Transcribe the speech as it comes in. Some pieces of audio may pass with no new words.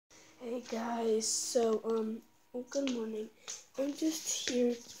Hey guys, good morning. I'm just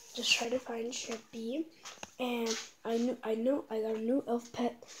here to try to find Chippy, and I know I got a new elf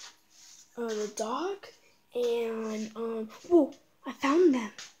pet, the dog, and whoa, I found them,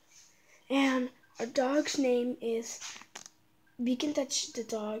 and our dog's name is. We can touch the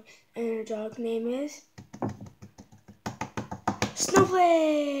dog, and our dog name is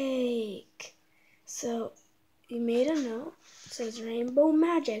Snowflake. So we made a note. It says rainbow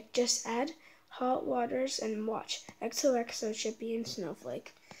magic. Just add hot waters and watch. XOXO Chippy and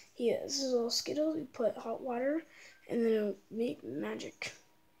Snowflake. Yeah, this is a little Skittle. We put hot water and then it'll make magic.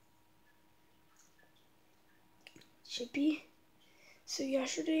 Chippy. So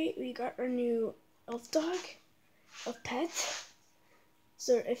yesterday we got our new elf dog, elf pet.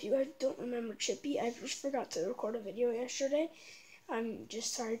 So if you guys don't remember Chippy, I just forgot to record a video yesterday. I'm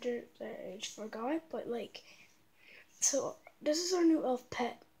just sorry that I just forgot, but so this is our new elf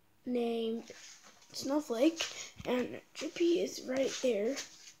pet named Snowflake, and Chippy is right there.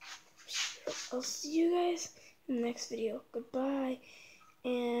 I'll see you guys in the next video. Goodbye.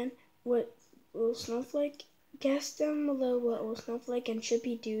 And what will Snowflake, guess down below what will Snowflake and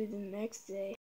Chippy do the next day.